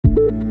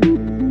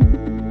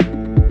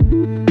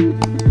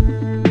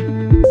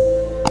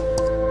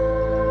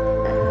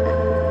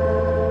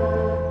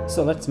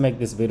So let's make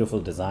this beautiful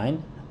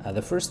design.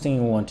 The first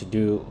thing we want to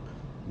do,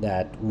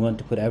 that we want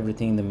to put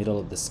everything in the middle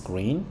of the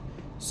screen.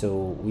 So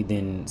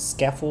within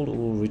scaffold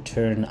we'll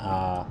return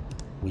a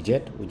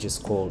widget which is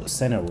called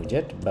center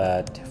widget,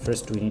 but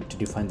first we need to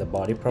define the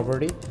body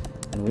property,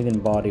 and within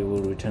body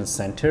we'll return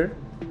center.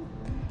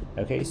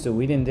 Okay, so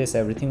within this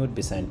everything would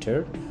be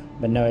centered,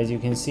 but now as you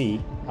can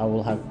see I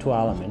will have two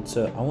elements,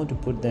 so I want to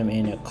put them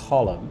in a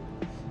column.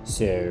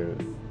 So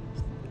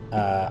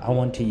I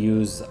want to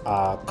use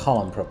a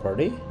column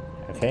property.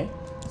 Okay,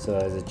 so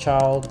as a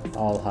child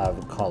I'll have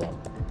a column.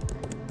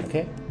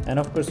 Okay, and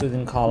of course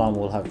within column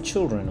we'll have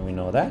children, we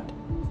know that.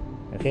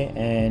 Okay,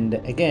 and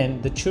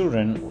again the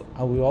children,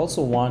 we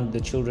also want the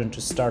children to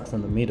start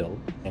from the middle.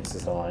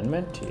 Axis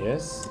alignment,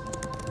 yes,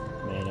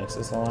 main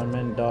axis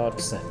alignment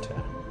dot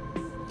center.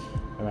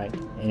 All right,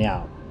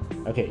 now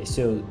okay,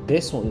 so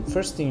this one,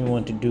 first thing you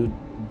want to do,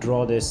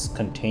 draw this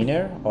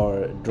container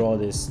or draw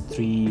this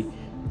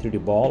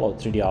 3D ball or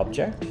 3D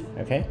object.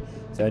 Okay,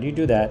 so how do you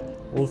do that?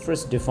 We'll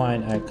first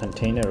define a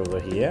container over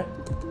here,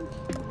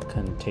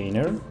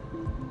 container,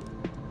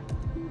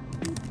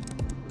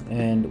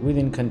 and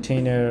within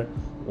container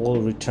we'll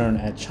return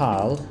a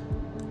child.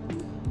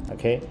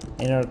 Okay,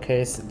 in our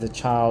case the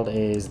child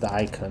is the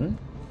icon,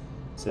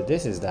 so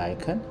this is the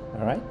icon.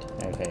 All right,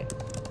 okay,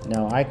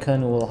 now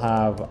icon will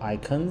have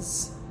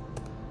icons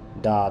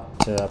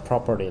dot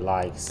property,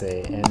 like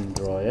say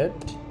Android,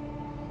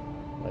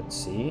 let's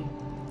see,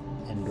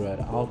 Android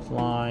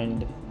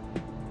outlined.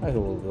 Okay,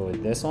 we'll go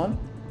with this one.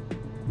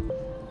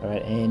 All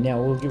right, and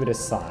now we'll give it a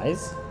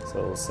size,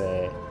 so we'll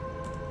say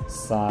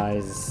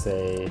size,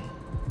 say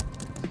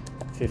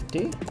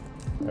 50.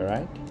 All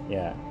right,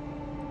 yeah,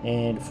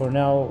 and for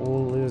now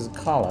we'll use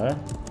color.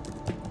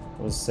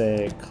 We'll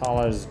say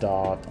colors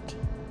dot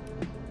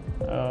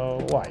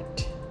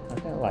white,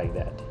 okay, like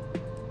that,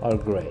 or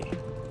gray.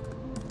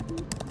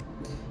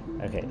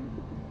 Okay,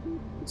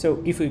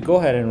 so if we go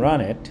ahead and run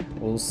it,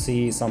 we'll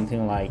see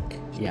something like,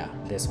 yeah,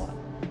 this one.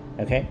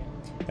 Okay,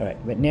 all right,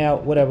 but now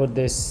what about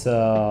this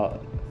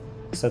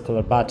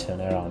circular button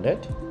around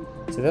it?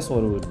 So that's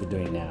what we would be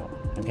doing now.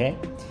 Okay,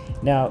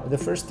 now the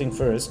first thing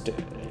first,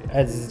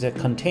 as it's a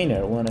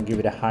container, we want to give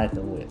it a height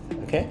and width.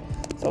 Okay,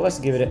 so let's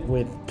give it a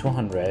width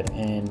 200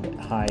 and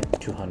height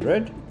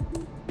 200.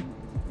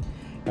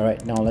 All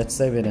right, now let's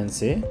save it and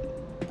see.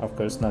 Of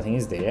course nothing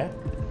is there.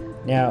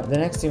 Now the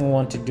next thing we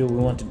want to do, we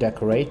want to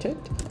decorate it.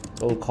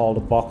 We'll call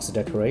the box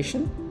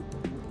decoration.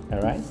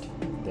 All right,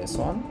 this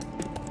one.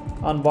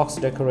 On box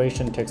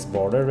decoration, text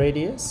border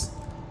radius,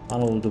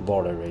 and we'll do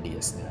border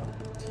radius now,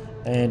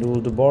 and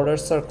we'll do border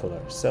circular.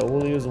 So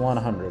we'll use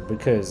 100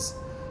 because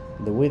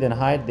the width and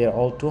height, they're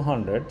all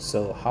 200,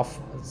 so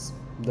half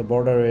the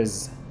border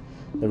is,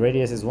 the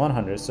radius is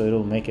 100, so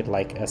it'll make it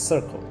like a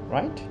circle,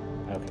 right?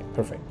 Okay,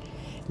 perfect.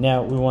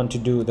 Now we want to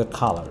do the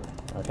color.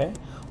 Okay,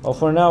 well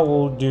for now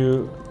we'll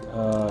do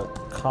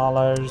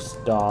colors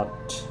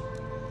dot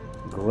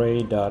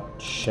gray dot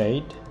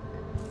shade,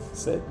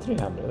 say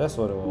 300. That's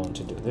what we want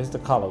to do. This is the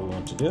color we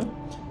want to do.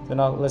 So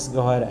now let's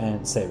go ahead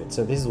and save it.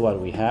 So this is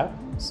what we have,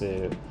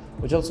 so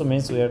which also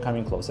means we are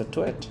coming closer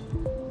to it,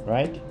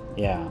 right?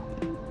 Yeah.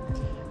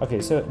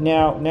 Okay, so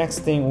now next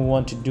thing we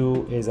want to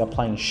do is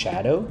applying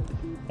shadow.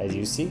 As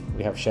you see,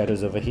 we have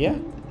shadows over here.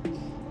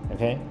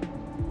 Okay,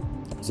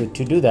 so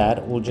to do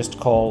that we'll just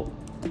call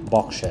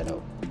box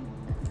shadow.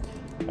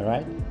 All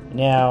right,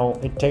 now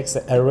it takes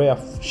an array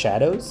of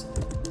shadows,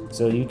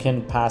 so you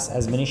can pass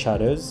as many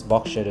shadows,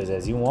 box shadows,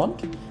 as you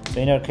want. So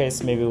in our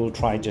case maybe we'll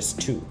try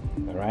just 2.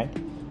 All right,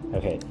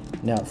 okay,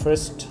 now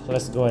first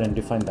let's go ahead and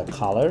define the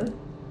color,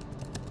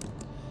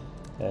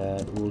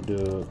 and we'll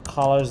do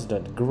colors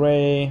dot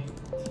gray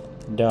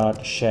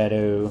dot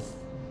shadow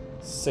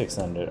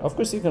 600. Of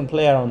course you can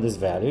play around these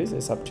values,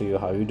 it's up to you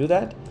how you do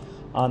that.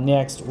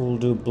 Next we'll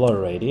do blur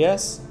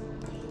radius,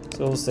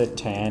 so we'll set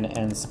 10,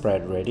 and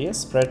spread radius.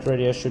 Spread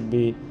radius should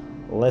be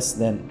less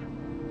than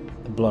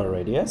blur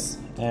radius.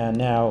 And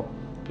now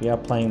we are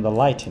applying the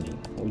lightening,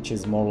 which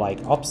is more like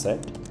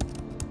offset,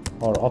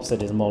 or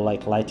offset is more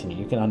like lightening.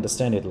 You can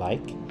understand it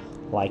like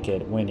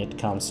it when it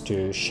comes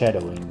to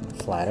shadowing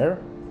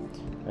Flutter.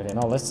 Okay,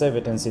 now let's save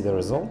it and see the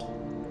result.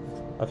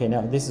 Okay,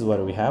 now this is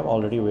what we have.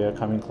 Already we are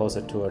coming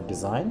closer to our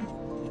design,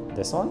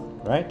 this one,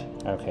 right?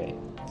 Okay,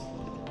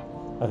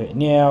 okay,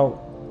 now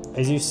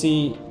as you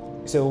see,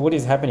 so what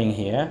is happening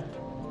here,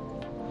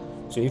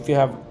 so if you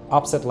have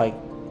offset like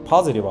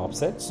positive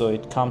offset, so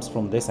it comes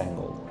from this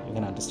angle, you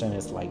can understand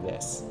it's like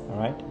this. All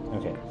right,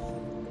 okay,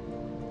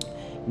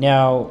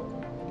 now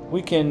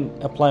we can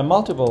apply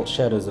multiple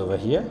shadows over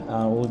here.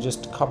 We'll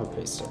just copy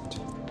paste it.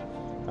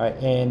 All right,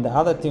 and the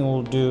other thing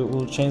we'll do,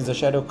 we'll change the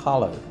shadow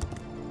color.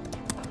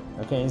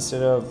 Okay,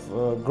 instead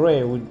of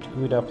gray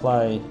we'd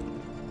apply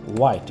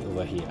white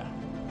over here,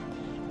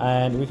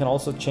 and we can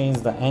also change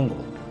the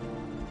angle.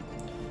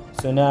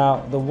 So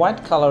now the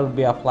white color will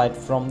be applied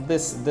from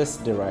this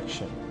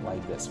direction,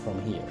 like this, from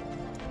here.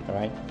 All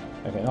right,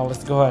 okay, now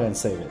let's go ahead and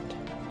save it.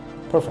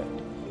 Perfect.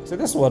 So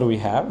that's what we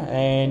have,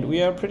 and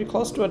we are pretty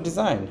close to a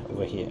design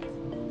over here.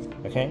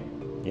 Okay,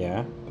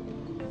 yeah.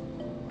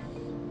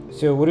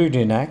 So what do we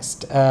do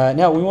next?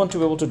 Now we want to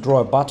be able to draw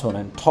a button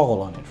and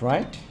toggle on it,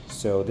 right?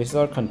 So this is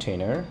our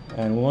container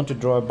and we want to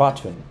draw a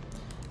button.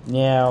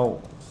 Now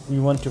we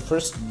want to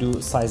first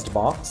do sized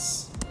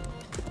box,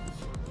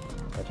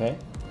 okay,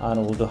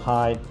 and we'll do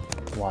height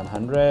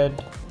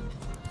 100,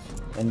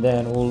 and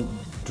then we'll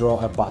draw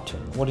a button.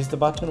 What is the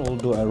button? We'll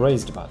do a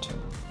raised button,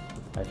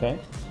 okay,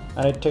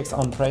 and it takes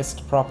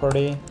onPressed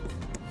property.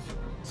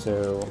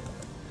 So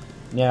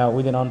now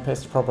within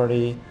onPressed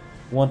property,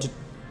 we want to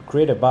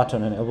create a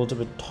button and able to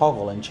be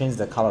toggle and change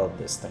the color of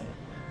this thing.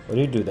 When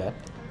you do that,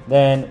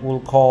 then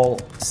we'll call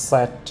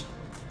set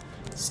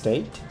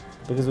state,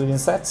 because within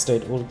set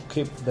state we'll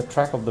keep the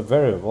track of the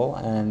variable,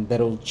 and that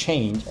will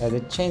change. As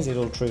it changes, it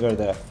will trigger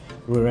the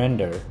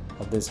re-render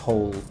of this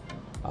whole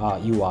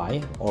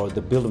UI, or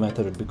the build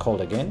method would be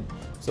called again.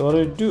 So what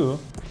we'll do,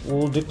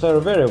 we'll declare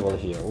a variable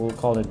here. We'll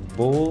call it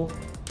bool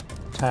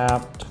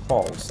tapped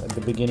false. At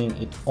the beginning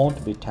it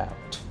won't be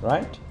tapped,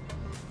 right?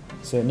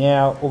 So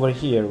now over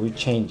here we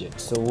change it,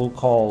 so we'll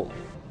call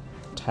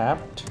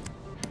tapped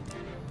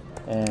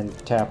and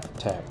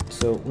tapped.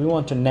 So we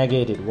want to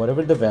negate it,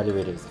 whatever the value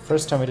it is.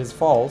 First time it is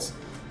false,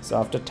 so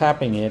after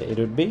tapping it, it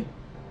would be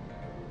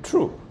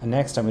true, and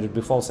next time it would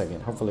be false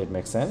again. Hopefully it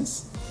makes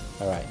sense.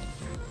 All right,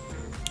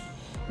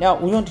 now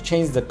we want to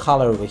change the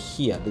color over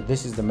here.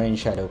 This is the main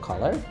shadow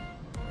color,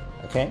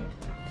 okay.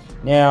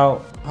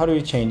 Now how do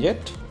we change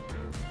it?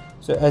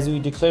 So as we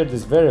declared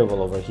this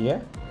variable over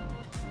here,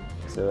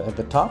 so at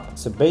the top,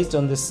 so based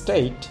on this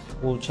state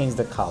we'll change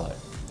the color,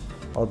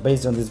 or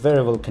based on this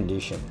variable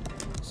condition.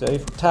 So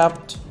if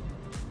tapped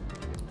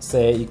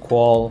say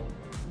equal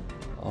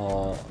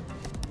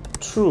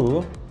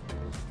true,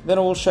 then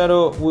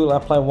we'll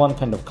apply one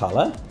kind of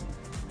color,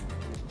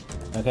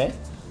 okay,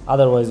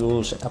 otherwise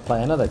we'll apply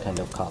another kind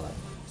of color.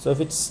 So if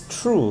it's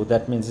true,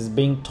 that means it's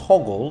being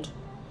toggled,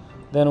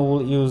 then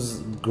we'll use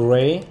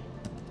gray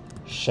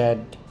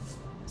shed,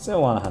 say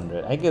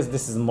 100. I guess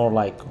this is more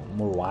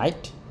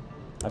white,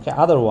 okay,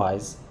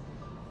 otherwise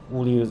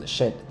we'll use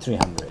shed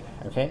 300.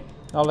 Okay,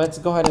 now let's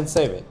go ahead and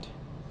save it.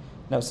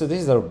 Now, so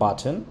this is our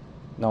button.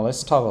 Now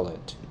let's toggle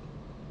it.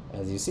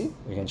 As you see,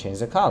 we can change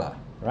the color,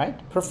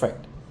 right?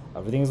 Perfect.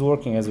 Everything is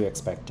working as we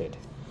expected.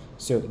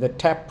 So the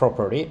tap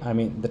property,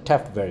 the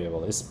tap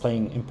variable is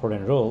playing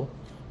important role.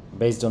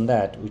 Based on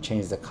that, we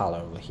change the color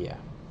over here.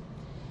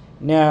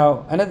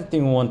 Now another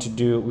thing we want to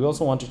do, we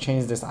also want to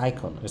change this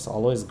icon. It's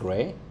always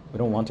gray. We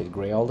don't want it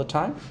gray all the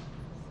time.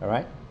 All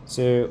right,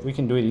 so we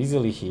can do it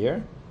easily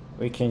here.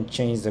 We can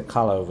change the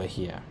color over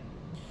here.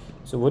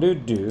 So what do we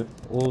do?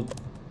 We'll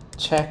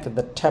check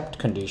the tapped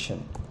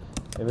condition.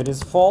 If it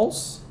is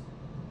false,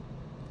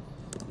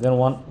 then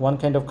one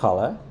kind of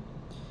color.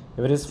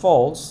 If it is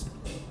false,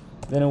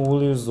 then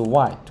we'll use the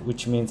white,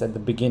 which means at the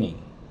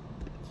beginning.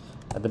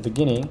 At the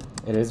beginning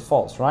it is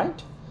false,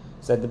 right?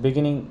 So at the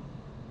beginning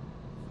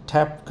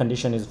tap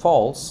condition is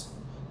false,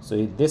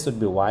 so this would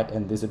be white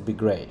and this would be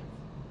gray.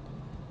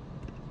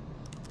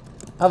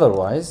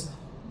 Otherwise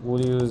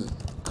we'll use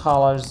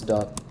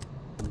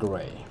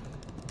colors.gray.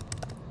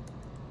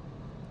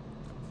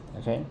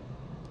 Okay,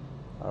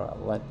 all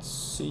right, let's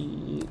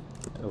see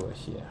over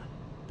here.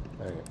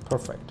 Okay,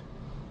 perfect.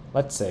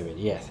 Let's save it.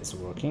 Yes, it's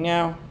working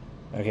now.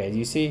 Okay, as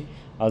you see,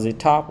 at the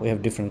top we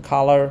have different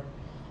color,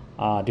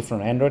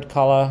 different Android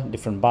color,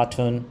 different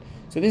button.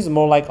 So this is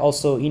more like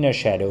also inner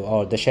shadow,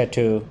 or the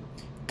shadow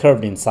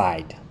curved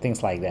inside,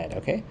 things like that.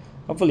 Okay,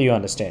 hopefully you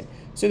understand.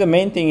 So the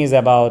main thing is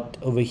about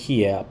over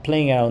here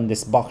playing around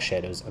this box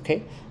shadows.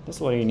 Okay, that's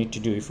what you need to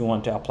do if you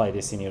want to apply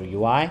this in your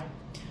UI.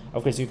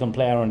 Of course, you can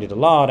play around it a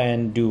lot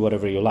and do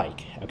whatever you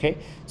like. Okay,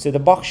 so the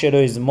box shadow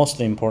is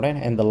mostly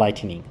important, and the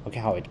lightening, okay,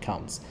 how it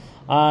comes,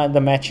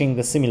 the matching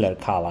the similar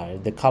color.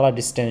 The color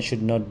distance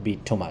should not be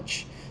too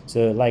much.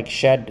 So like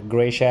shed,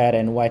 gray shed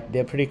and white,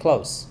 they're pretty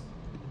close.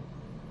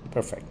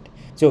 Perfect.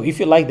 So if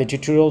you like the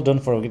tutorial, don't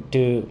forget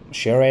to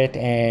share it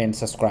and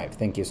subscribe.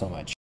 Thank you so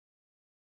much.